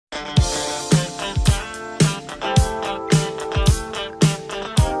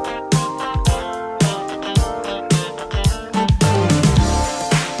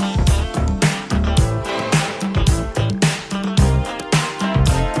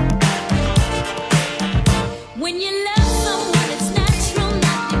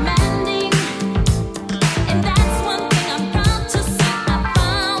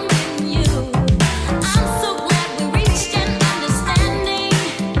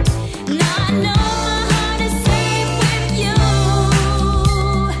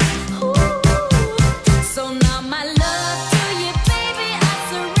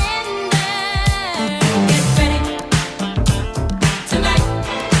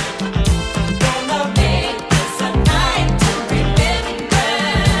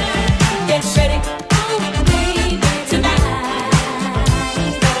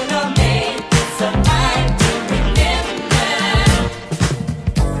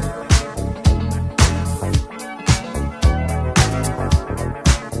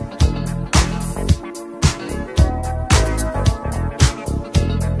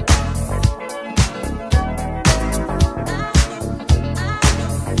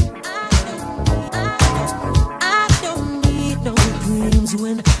times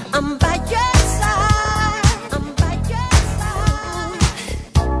when I'm by your side. I'm by your side.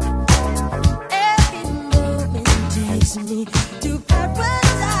 Every moment takes me to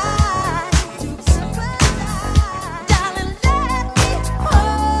paradise. To paradise. Darling, let me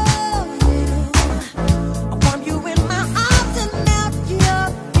hold you. I warm you in my arms and melt your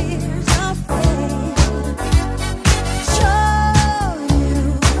fears away. Show you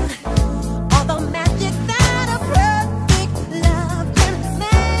all the magic that a perfect love can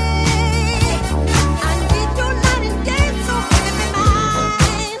make. I need you night and day, so baby be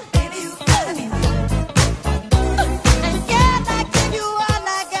mine. Baby, you got me. And yet I give you all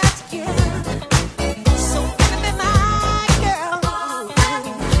I got to give. So baby be my girl.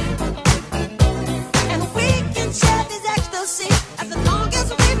 And we can share this ecstasy as long as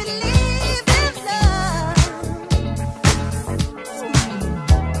we believe in love.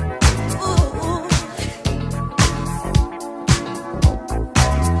 Ooh.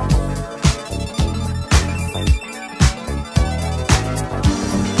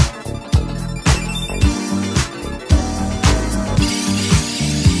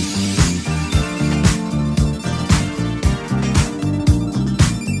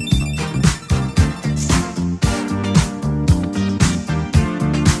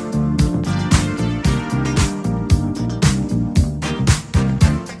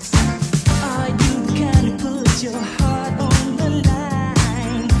 You can put your heart on the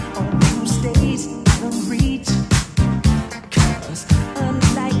line, or who stays out of reach. 'Cause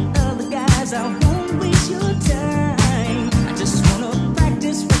unlike other guys, I won't waste your time. I just wanna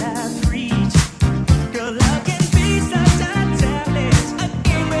practice what I preach. Girl, love can be such a talent, a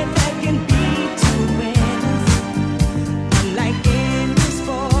game where there can be two winners. Unlike any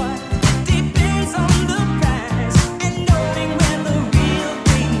sport, it depends on the prize and knowing where the real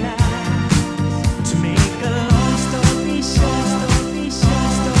thing lies. To make a long story short,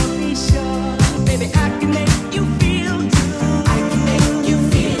 baby, I can make you feel good. I can make you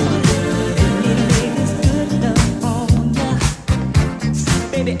feel good. Any lady's good love on ya.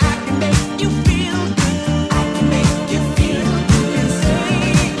 Baby, I can make you feel good. I can make you feel good. And say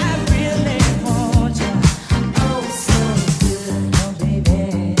I really want you. Oh, so good, oh baby.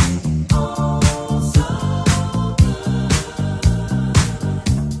 Oh, so good.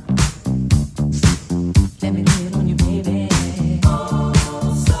 Let me lay it on you, baby.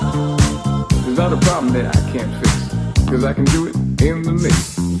 There's not a problem that I can't fix, 'cause I can do it in the mix,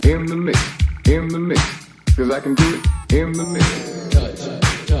 in the mix, in the mix, 'cause I can do it in the mix. Touch,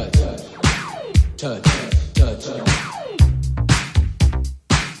 touch, touch, touch,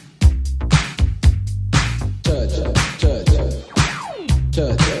 touch, touch,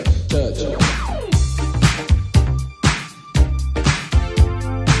 touch, touch, touch.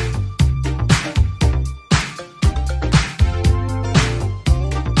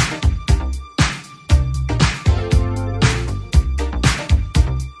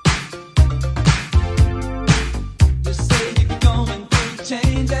 You say you're going through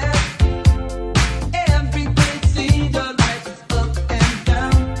changes. Every great scene, your life is up and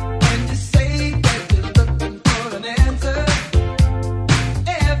down. And you say that you're looking for an answer.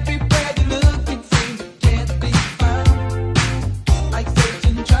 Everywhere you look, it seems it can't be found. Like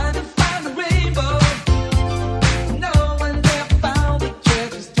searching, trying to find a rainbow. No one's ever found the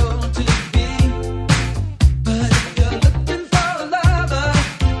treasure's told to be. But if you're looking for a lover,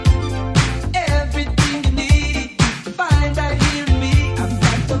 everything you need, you find right here in me. I've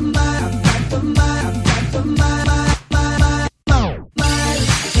got the mind, I've got the mind, I've got the mind, my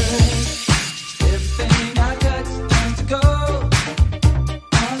touch. Everything I touch turns to gold.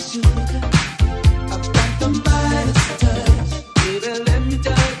 Oh, sugar, I've got the Midas touch. Baby, let me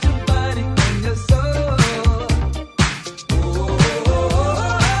touch your body and your soul.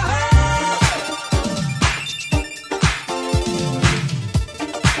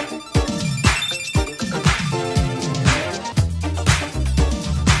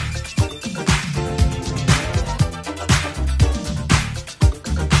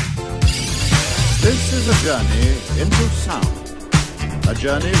 This is a journey into sound. A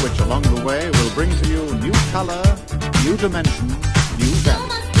journey which along the way will bring to you new color, new dimension, new value.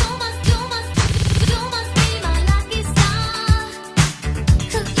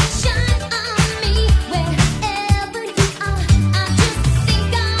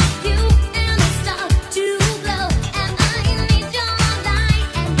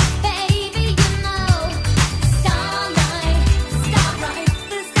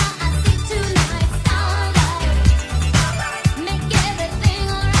 Make everything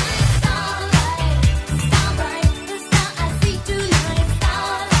alright, starlight, starbright, the star I see tonight.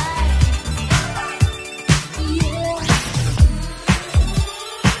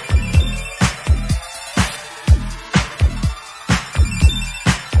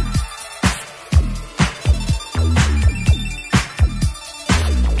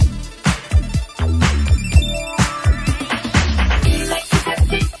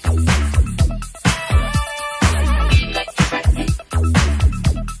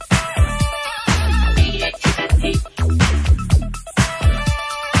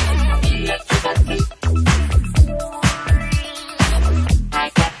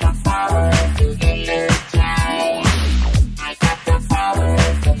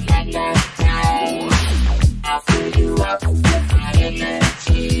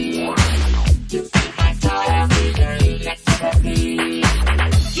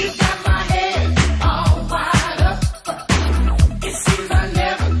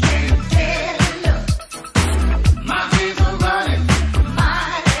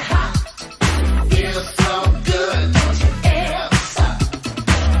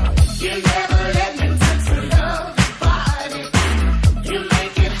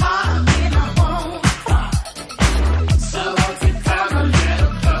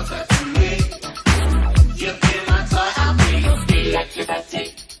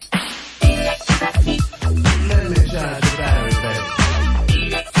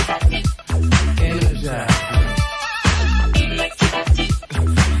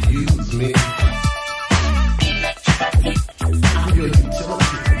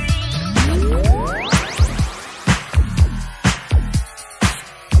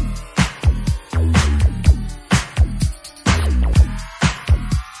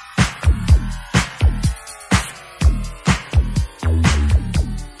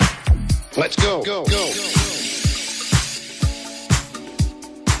 Let's go. Go. Go.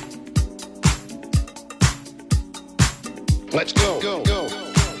 Let's go. Go.